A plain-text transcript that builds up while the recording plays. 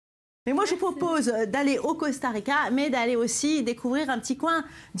Mais moi, je vous propose d'aller au Costa Rica, mais d'aller aussi découvrir un petit coin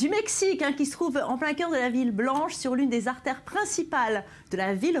du Mexique qui se trouve en plein cœur de la ville blanche, sur l'une des artères principales de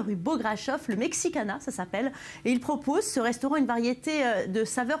la ville, rue Beaugrachov, le Mexicana, ça s'appelle. Et il propose, ce restaurant, une variété de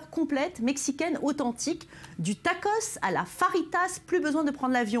saveurs complètes, mexicaines, authentiques, du tacos à la fajitas, plus besoin de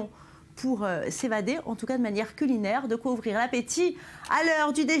prendre l'avion pour s'évader, en tout cas de manière culinaire, de quoi ouvrir l'appétit à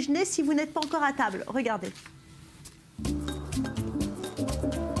l'heure du déjeuner si vous n'êtes pas encore à table. Regardez.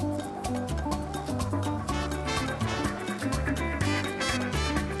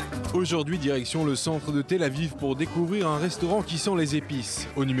 Aujourd'hui, direction le centre de Tel Aviv pour découvrir un restaurant qui sent les épices.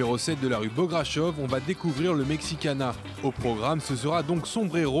 Au numéro 7 de la rue Beaugrachov, on va découvrir le Mexicana. Au programme, ce sera donc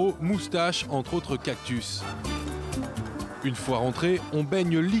sombrero, moustache, entre autres cactus. Une fois rentré, on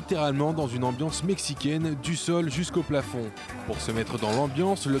baigne littéralement dans une ambiance mexicaine, du sol jusqu'au plafond. Pour se mettre dans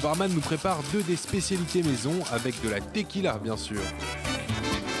l'ambiance, le barman nous prépare deux des spécialités maison, avec de la tequila bien sûr.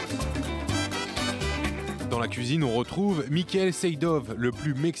 Dans la cuisine, on retrouve Michael Seydov, le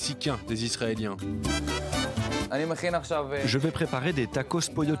plus mexicain des Israéliens. Je vais préparer des tacos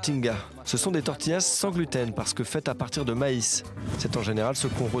pollo tinga. Ce sont des tortillas sans gluten parce que faites à partir de maïs. C'est en général ce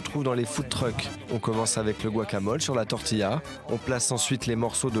qu'on retrouve dans les food trucks. On commence avec le guacamole sur la tortilla. On place ensuite les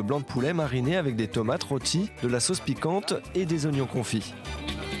morceaux de blanc de poulet marinés avec des tomates rôties, de la sauce piquante et des oignons confits.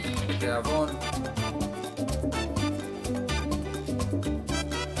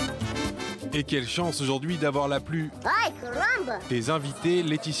 Et quelle chance aujourd'hui d'avoir la plus des invités,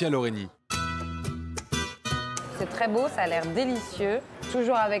 Laetitia Loreni. C'est très beau, ça a l'air délicieux.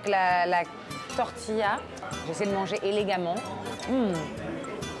 Toujours avec la tortilla. J'essaie de manger élégamment.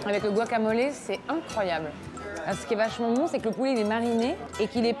 Avec le guacamole, c'est incroyable. Ce qui est vachement bon, c'est que le poulet il est mariné et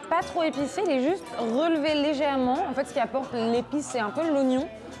qu'il n'est pas trop épicé, il est juste relevé légèrement. En fait, ce qui apporte l'épice, c'est un peu l'oignon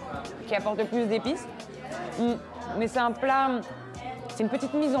qui apporte le plus d'épices. Mais c'est un plat... C'est une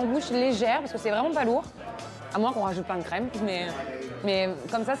petite mise en bouche légère parce que c'est vraiment pas lourd, à moins qu'on rajoute plein de crème, mais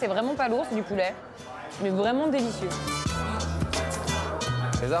comme ça c'est vraiment pas lourd, c'est du poulet, mais vraiment délicieux.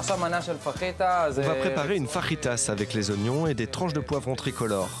 On va préparer une fajitas avec les oignons et des tranches de poivron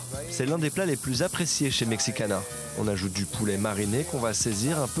tricolore. C'est l'un des plats les plus appréciés chez Mexicana. On ajoute du poulet mariné qu'on va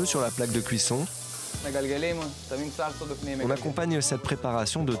saisir un peu sur la plaque de cuisson. On accompagne cette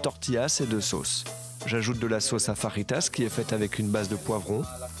préparation de tortillas et de sauce. J'ajoute de la sauce à fajitas qui est faite avec une base de poivron.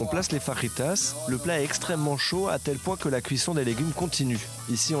 On place les fajitas. Le plat est extrêmement chaud à tel point que la cuisson des légumes continue.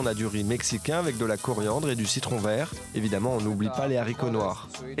 Ici, on a du riz mexicain avec de la coriandre et du citron vert. Évidemment, on n'oublie pas les haricots noirs.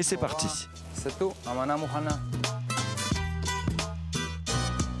 Et c'est parti. Mais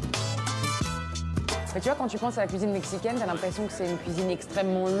tu vois, quand tu penses à la cuisine mexicaine, t'as l'impression que c'est une cuisine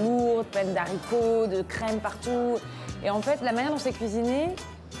extrêmement lourde, pleine d'haricots, de crème partout. Et en fait, la manière dont c'est cuisiné,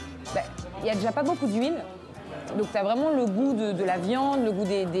 il n'y a déjà pas beaucoup d'huile, donc tu as vraiment le goût de la viande, le goût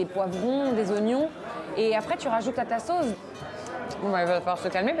des poivrons, des oignons, et après tu rajoutes à ta sauce. Bon, il va falloir se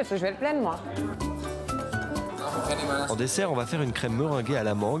calmer parce que je vais être pleine, moi. En dessert, on va faire une crème meringuée à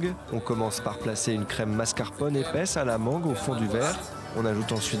la mangue. On commence par placer une crème mascarpone épaisse à la mangue au fond du verre. On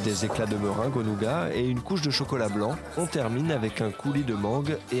ajoute ensuite des éclats de meringue au nougat et une couche de chocolat blanc. On termine avec un coulis de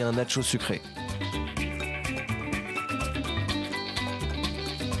mangue et un nacho sucré.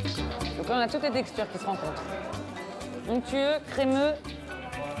 On a toutes les textures qui se rencontrent. Onctueux, crémeux,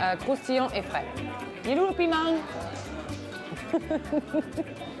 croustillant et frais. Il est où le piment?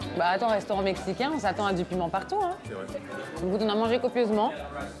 Attends, restaurant mexicain, on s'attend à du piment partout. Donc on a mangé copieusement.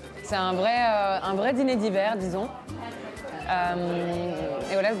 C'est un vrai dîner d'hiver, disons.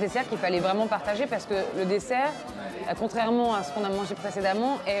 Et voilà ce dessert qu'il fallait vraiment partager parce que le dessert, contrairement à ce qu'on a mangé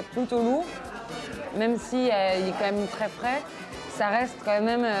précédemment, est plutôt lourd. Même s'il est quand même très frais. Ça reste quand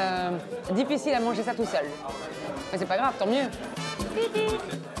même difficile à manger ça tout seul. Mais c'est pas grave, tant mieux.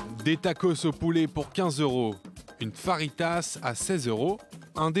 Des tacos au poulet pour 15 €, une fajitas à 16 €,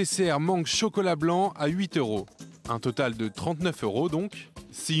 un dessert mangue chocolat blanc à 8 €. Un total de 39 € donc.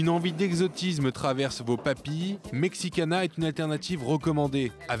 Si une envie d'exotisme traverse vos papilles, Mexicana est une alternative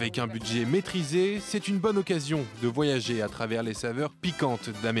recommandée. Avec un budget maîtrisé, c'est une bonne occasion de voyager à travers les saveurs piquantes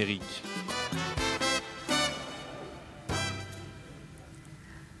d'Amérique.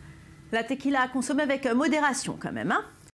 La tequila à consommer avec modération quand même,